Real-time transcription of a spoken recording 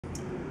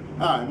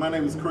Hi, my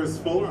name is Chris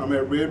Fuller. I'm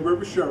at Red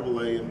River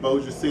Chevrolet in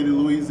Bossier City,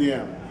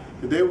 Louisiana.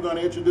 Today we're going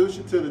to introduce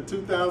you to the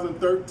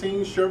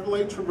 2013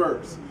 Chevrolet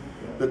Traverse.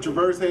 The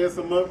Traverse has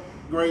some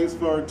upgrades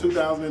for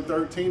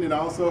 2013. It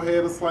also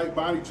had a slight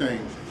body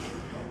change.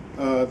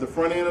 The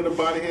front end of the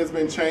body has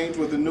been changed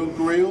with a new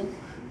grille,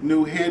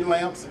 new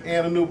headlamps,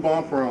 and a new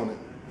bumper on it.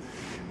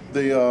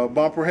 The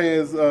bumper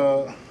has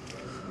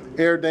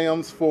air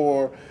dams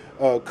for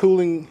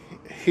cooling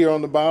here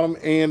on the bottom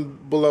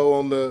and below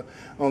on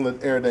the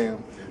air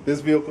dam. This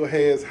vehicle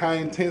has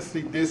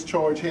high-intensity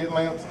discharge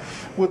headlamps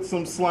with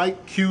some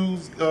slight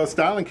cues,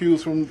 styling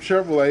cues from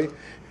Chevrolet. If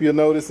you'll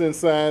notice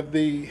inside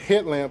the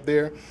headlamp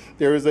there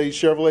is a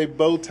Chevrolet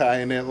bow tie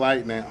in that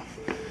light now.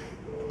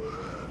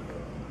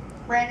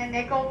 Brandon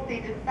Nichols, the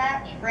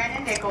dispatch.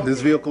 Brandon Nichols.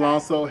 This vehicle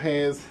also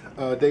has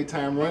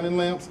daytime running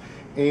lamps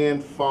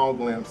and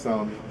fog lamps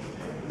on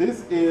it.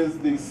 This is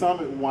the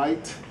Summit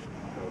White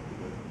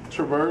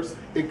Traverse.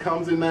 It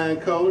comes in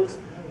 9 colors: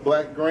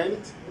 black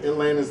granite,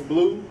 Atlantis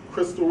blue,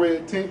 crystal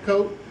red tint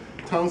coat,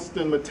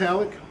 tungsten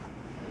metallic,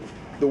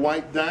 the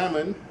white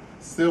diamond,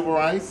 silver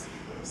ice,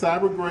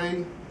 cyber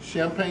gray,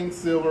 champagne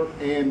silver,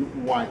 and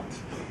white.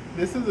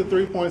 This is a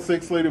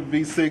 3.6 liter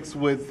V6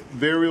 with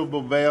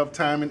variable valve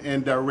timing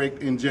and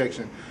direct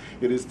injection.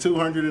 It is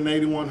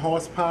 281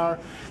 horsepower.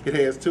 It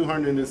has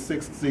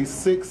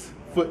 266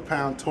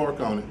 foot-pound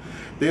torque on it.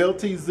 The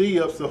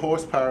LTZ ups the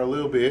horsepower a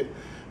little bit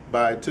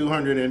by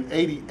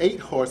 288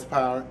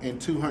 horsepower and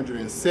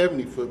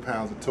 270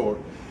 foot-pounds of torque.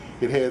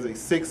 It has a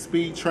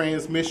 6-speed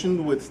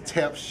transmission with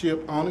tap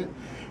shift on it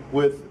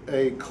with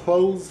a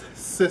closed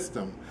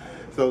system.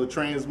 So the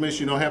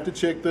transmission, you don't have to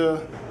check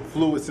the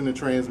fluids in the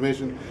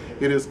transmission.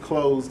 It is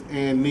closed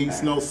and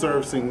needs no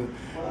servicing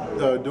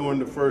during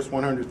the first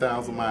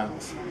 100,000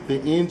 miles.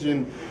 The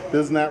engine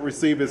does not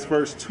receive its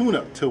first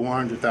tune-up to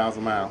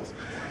 100,000 miles.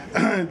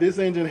 This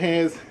engine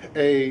has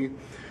a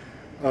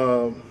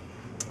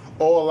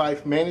oil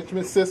life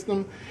management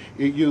system.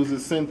 It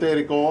uses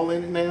synthetic oil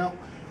in it now,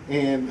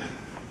 and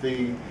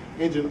the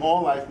engine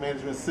oil life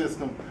management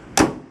system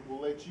will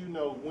let you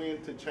know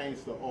when to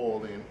change the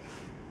oil in.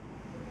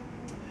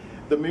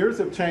 The mirrors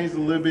have changed a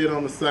little bit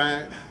on the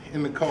side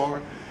in the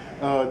car.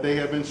 They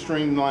have been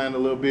streamlined a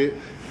little bit.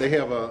 They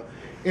have a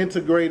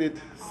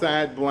integrated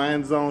side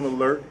blind zone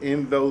alert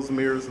in those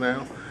mirrors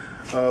now.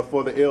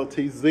 For the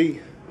LTZ,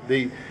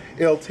 the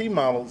LT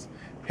models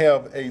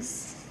have a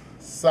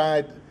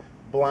side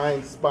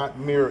blind spot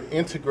mirror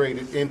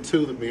integrated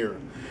into the mirror.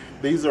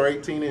 These are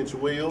 18-inch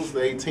wheels. The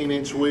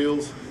 18-inch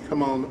wheels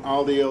come on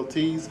all the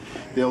LTs.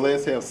 The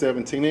LS have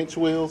 17-inch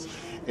wheels,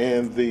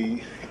 and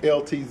the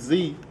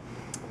LTZ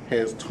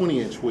has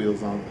 20-inch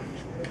wheels on it.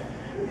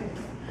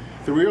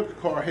 The rear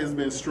car has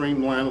been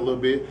streamlined a little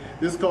bit.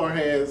 This car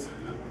has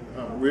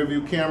rear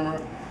view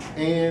camera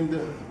and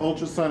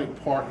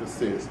ultrasonic park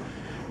assist.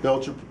 The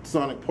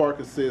ultrasonic park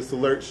assist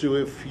alerts you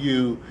if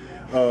you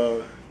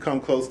come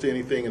close to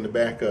anything in the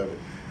back of it.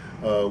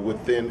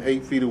 Within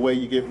 8 feet away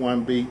you get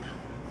 1 beep,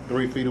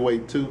 3 feet away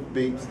 2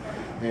 beeps,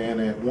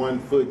 and at 1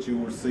 foot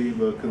you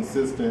receive a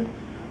consistent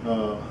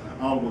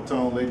audible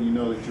tone letting you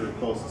know that you're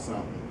close to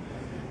something.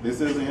 This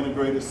is an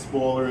integrated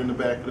spoiler in the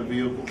back of the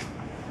vehicle.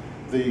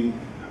 The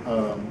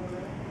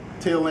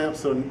tail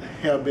lamps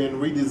have been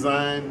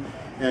redesigned,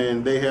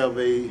 and they have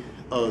a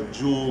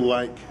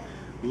jewel-like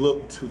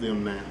look to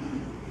them now.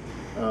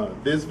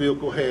 This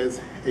vehicle has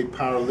a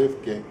power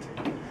lift gate.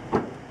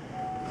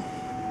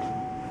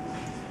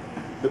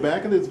 The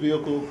back of this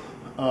vehicle,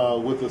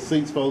 with the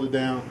seats folded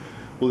down,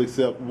 will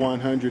accept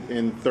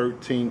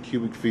 113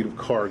 cubic feet of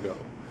cargo.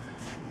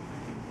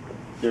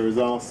 There is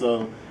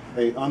also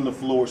a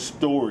underfloor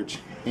storage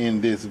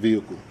in this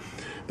vehicle.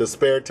 The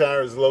spare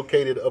tire is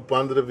located up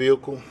under the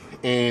vehicle,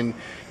 and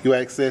you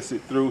access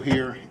it through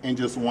here and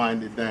just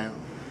wind it down.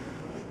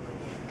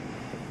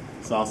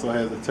 This also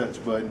has a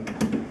touch button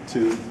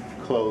to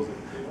close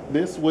it.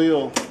 This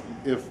wheel,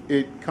 if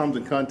it comes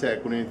in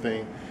contact with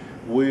anything,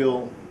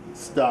 will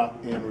stop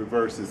and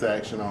reverse its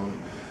action on it.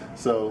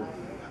 So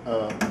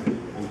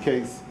in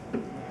case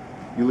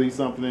you leave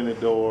something in the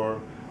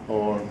door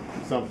or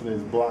something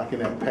is blocking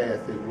that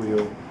path, it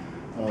will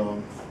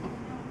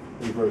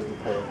reverse the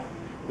path.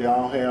 They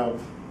all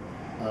have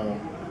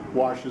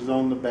washers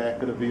on the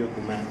back of the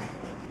vehicle now.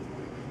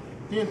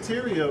 The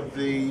interior of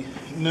the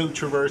new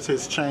Traverse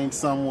has changed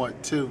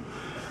somewhat too.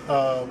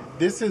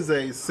 This is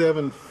a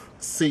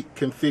 7-seat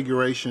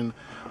configuration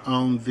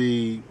on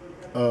the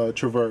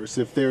Traverse.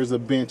 If there's a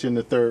bench in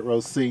the 3rd row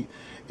seat,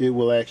 it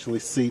will actually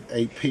seat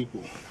 8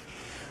 people.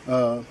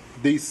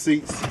 These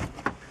seats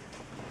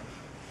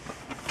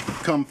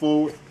come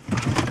forward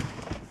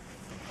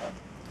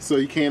so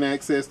you can't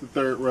access the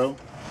 3rd row.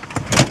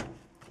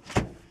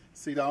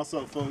 Seat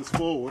also folds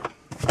forward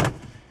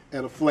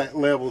at a flat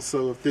level,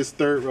 so if this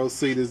 3rd row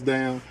seat is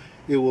down,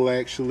 it will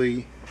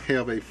actually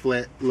have a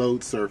flat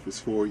load surface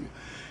for you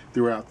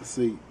throughout the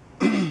seat,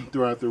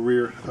 throughout the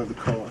rear of the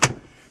car.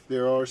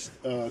 There are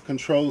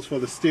controls for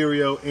the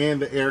stereo and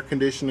the air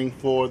conditioning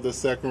for the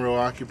 2nd row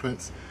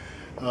occupants.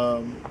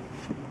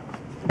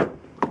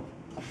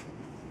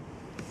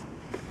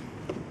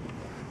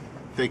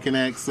 they can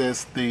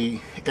access the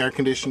air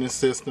conditioning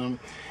system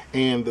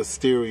and the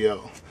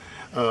stereo.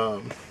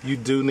 You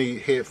do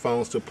need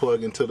headphones to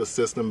plug into the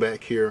system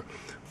back here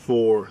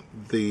for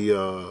the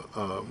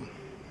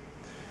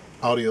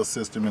audio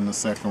system in the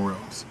second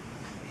rows.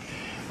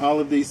 All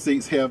of these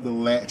seats have the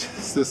latch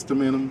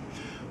system in them.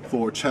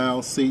 For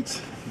child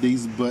seats,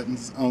 these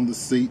buttons on the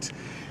seat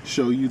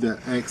show you the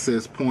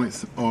access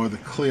points or the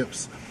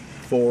clips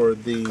for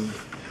the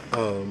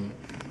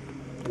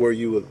where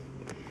you would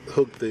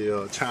hook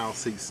the child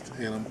seats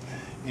in them,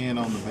 and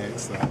on the back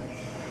side.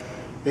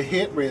 The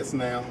headrests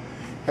now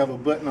have a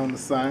button on the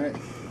side,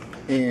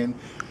 and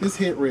this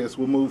headrest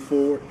will move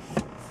forward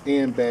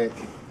and back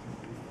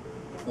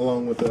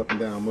along with the up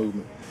and down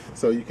movement.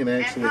 So you can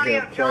actually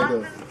have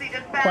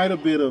quite a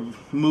bit of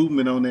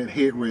movement on that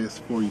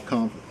headrest for your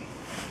comfort.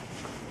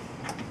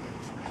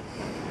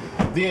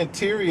 The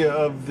interior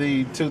of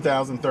the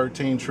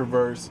 2013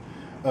 Traverse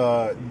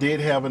did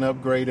have an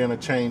upgrade and a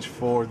change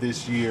for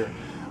this year.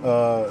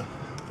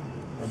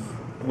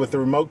 With the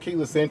remote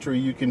keyless entry,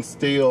 you can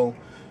still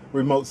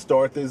remote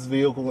start this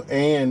vehicle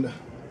and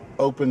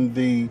open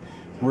the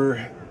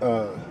rear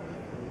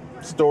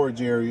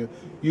storage area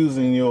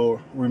using your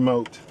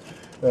remote.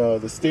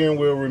 The steering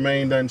wheel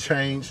remained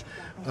unchanged.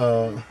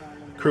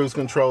 Cruise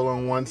control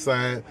on one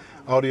side,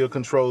 audio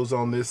controls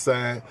on this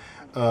side.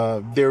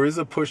 There is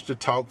a push to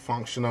talk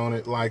function on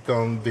it, like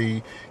on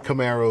the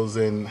Camaros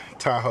and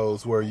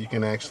Tahoes, where you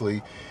can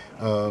actually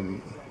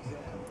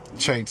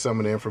change some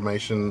of the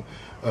information,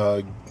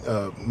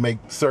 make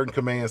certain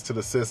commands to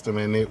the system,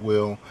 and it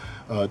will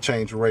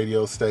change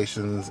radio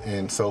stations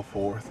and so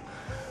forth.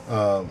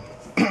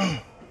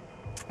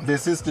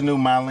 This is the new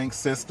MyLink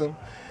system.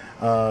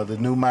 The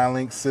new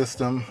MyLink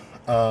system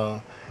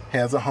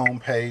has a home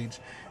page,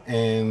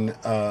 and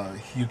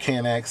you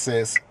can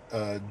access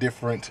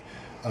different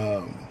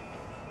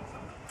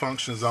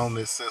functions on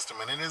this system,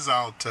 and it is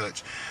all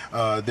touch.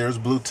 There's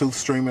Bluetooth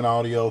streaming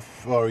audio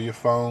for your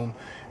phone,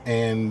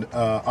 and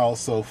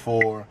also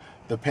for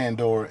the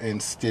Pandora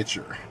and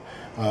Stitcher.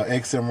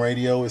 XM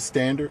radio is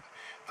standard.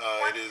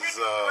 It is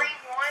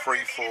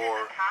free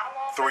for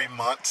 3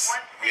 months.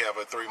 You have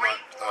a 3-month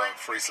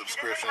free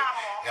subscription.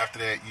 After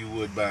that, you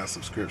would buy a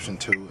subscription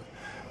to it.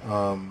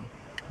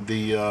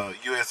 The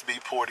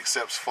USB port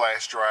accepts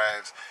flash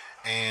drives,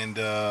 and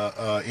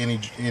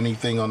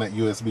anything on that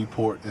USB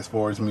port as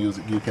far as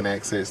music you can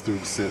access through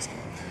the system.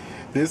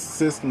 This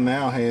system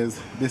now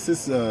this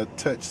is a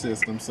touch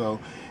system, so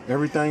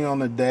everything on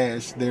the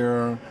dash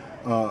there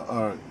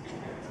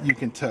you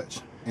can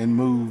touch and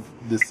move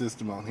the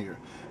system on here.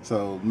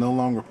 So no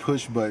longer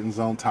push buttons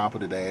on top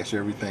of the dash,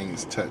 everything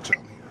is touch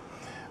on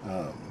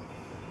here.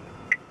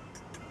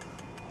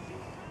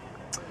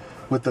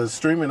 With the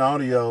streaming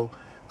audio,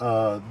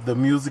 the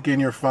music in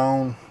your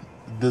phone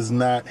does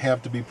not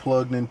have to be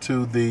plugged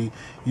into the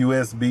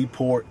USB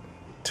port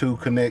to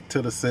connect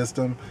to the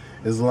system.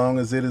 As long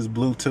as it is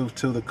Bluetooth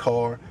to the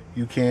car,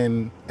 you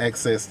can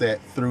access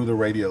that through the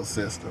radio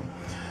system.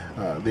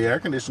 The air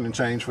conditioning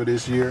changed for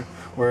this year,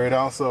 where it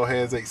also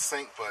has a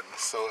sync button.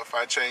 So if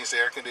I change the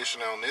air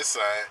conditioner on this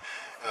side,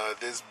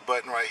 this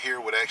button right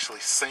here would actually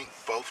sync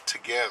both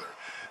together,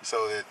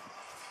 so that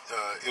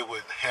it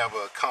would have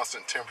a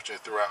constant temperature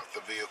throughout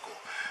the vehicle.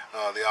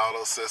 The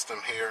auto system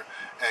here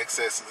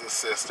accesses the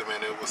system,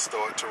 and it will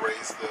start to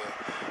raise the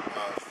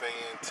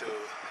fan to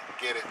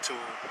get it to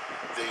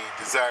the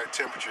desired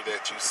temperature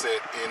that you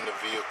set in the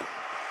vehicle.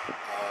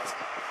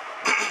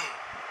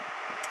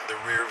 The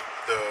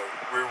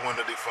rear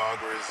window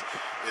defogger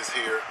is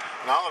here,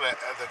 and all of that.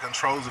 The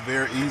controls are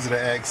very easy to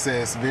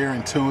access, very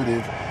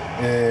intuitive,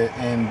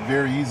 and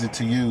very easy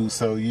to use,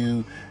 so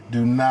you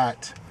do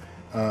not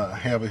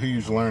have a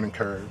huge learning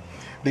curve.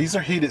 These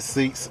are heated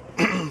seats,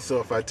 so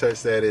if I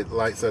touch that, it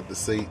lights up the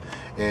seat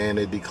and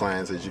it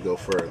declines as you go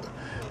further.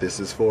 This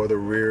is for the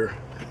rear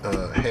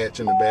hatch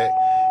in the back.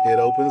 It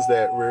opens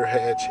that rear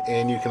hatch,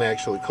 and you can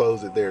actually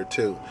close it there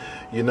too.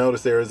 You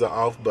notice there is an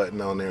off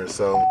button on there,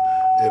 so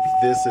if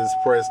this is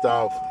pressed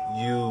off,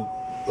 you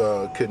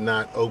could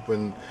not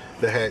open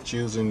the hatch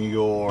using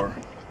your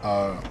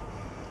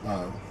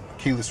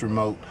keyless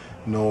remote,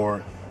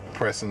 nor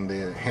pressing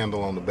the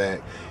handle on the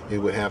back. It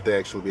would have to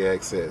actually be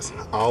accessed.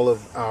 All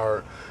of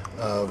our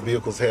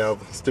vehicles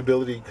have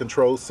stability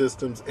control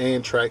systems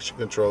and traction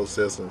control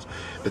systems.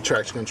 The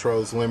traction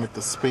controls limit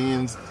the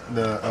spins,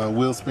 the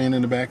wheel spin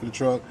in the back of the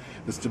truck.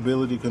 The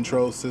stability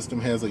control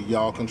system has a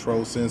yaw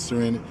control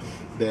sensor in it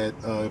that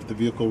if the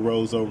vehicle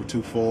rolls over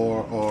too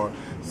far or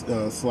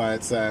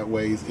slides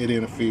sideways, it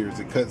interferes.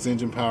 It cuts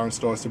engine power and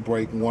starts to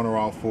brake one or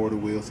all four of the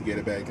wheels to get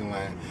it back in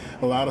line.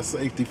 A lot of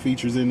safety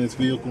features in this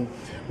vehicle.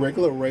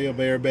 Regular array of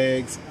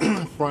airbags,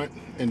 front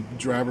and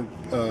driver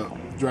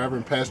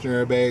and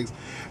passenger airbags.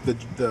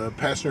 The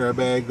passenger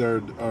airbags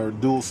are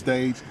dual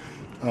stage.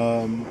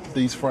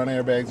 These front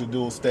airbags are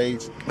dual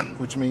stage,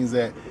 which means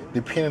that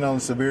depending on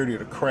the severity of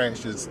the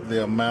crash is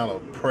the amount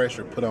of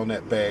pressure put on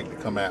that bag to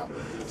come out.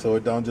 So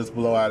it don't just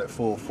blow out at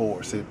full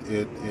force.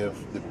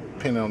 If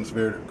depending on the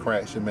severity of the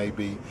crash, it may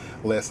be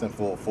less than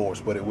full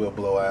force, but it will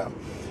blow out.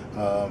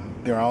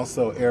 There are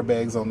also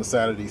airbags on the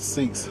side of these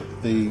seats.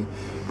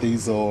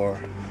 These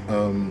are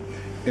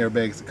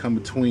airbags that come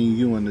between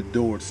you and the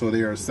door. So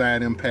they are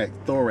side impact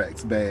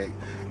thorax bag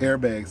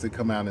airbags that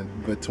come out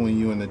between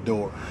you and the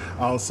door.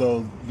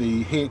 Also,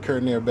 the head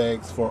curtain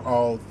airbags for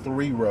all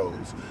 3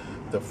 rows.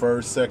 The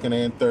first, second,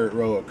 and third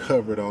row are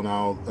covered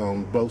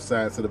on both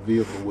sides of the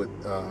vehicle with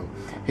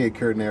head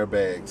curtain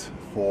airbags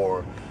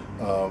for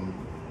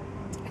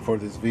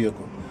this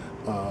vehicle.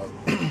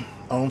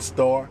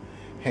 OnStar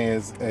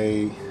has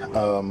a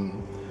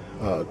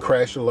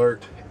crash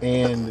alert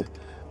and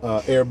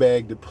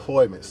airbag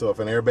deployment. So if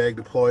an airbag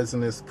deploys in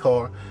this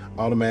car,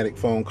 automatic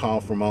phone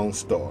call from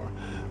OnStar.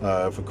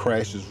 If a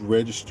crash is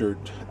registered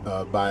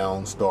by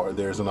OnStar,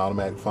 there's an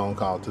automatic phone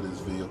call to this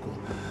vehicle.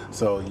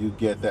 So you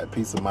get that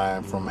peace of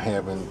mind from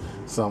having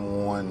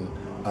someone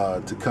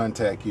to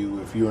contact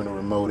you if you're in a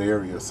remote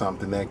area or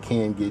something that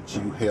can get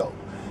you help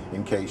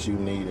in case you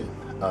need it.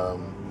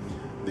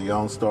 The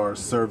OnStar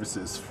service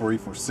is free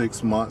for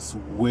 6 months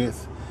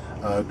with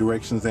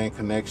directions and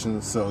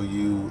connections, so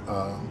you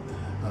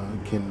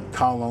can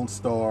call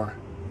OnStar,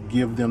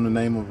 give them the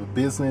name of a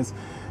business,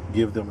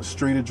 give them a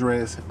street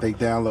address, they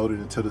download it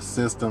into the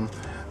system.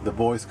 The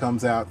voice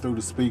comes out through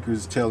the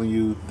speakers telling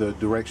you the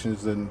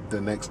directions and the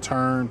next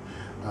turn.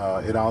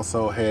 It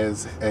also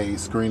has a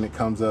screen that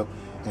comes up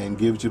and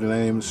gives you the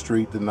name of the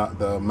street, the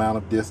amount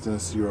of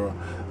distance, your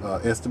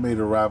estimated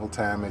arrival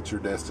time at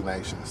your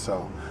destination.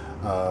 So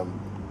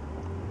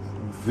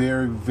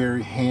very,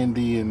 very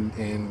handy and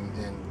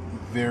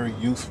very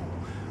useful,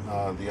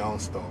 the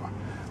OnStar.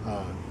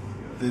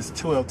 This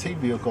 2LT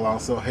vehicle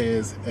also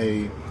has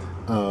a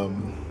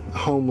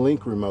home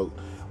link remote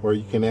where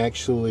you can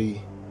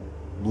actually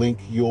link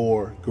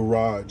your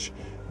garage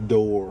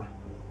door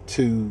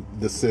to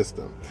the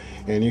system,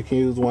 and you can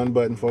use one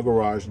button for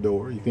garage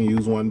door, you can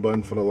use one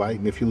button for the light,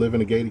 and if you live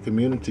in a gated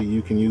community,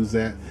 you can use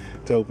that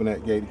to open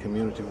that gated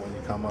community when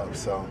you come up.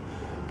 So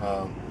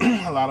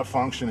a lot of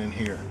function in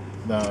here.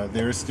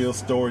 There is still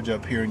storage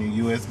up here, and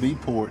your USB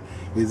port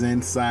is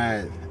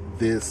inside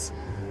this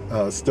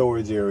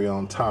storage area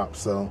on top,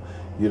 so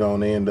you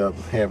don't end up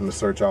having to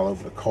search all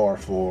over the car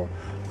for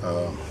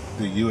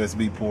the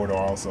USB port, or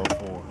also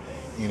for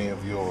any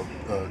of your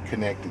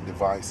connected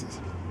devices.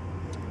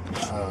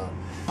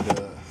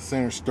 The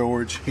center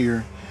storage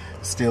here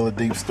is still a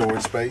deep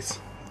storage space,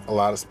 a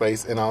lot of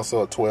space, and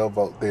also a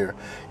 12-volt there.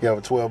 You have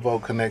a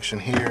 12-volt connection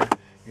here,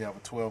 you have a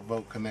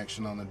 12-volt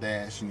connection on the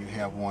dash, and you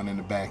have one in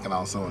the back and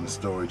also in the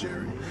storage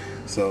area.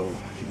 So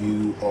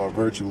you are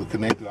virtually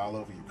connected all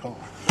over your car.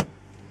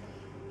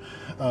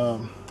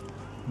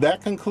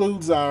 That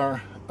concludes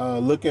our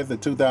look at the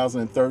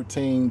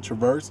 2013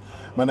 Traverse.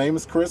 My name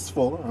is Chris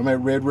Fuller. I'm at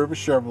Red River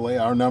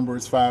Chevrolet. Our number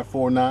is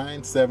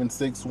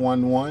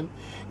 549-7611.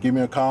 Give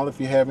me a call if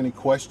you have any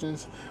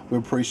questions. We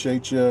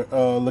appreciate you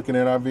looking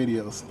at our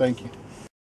videos. Thank you.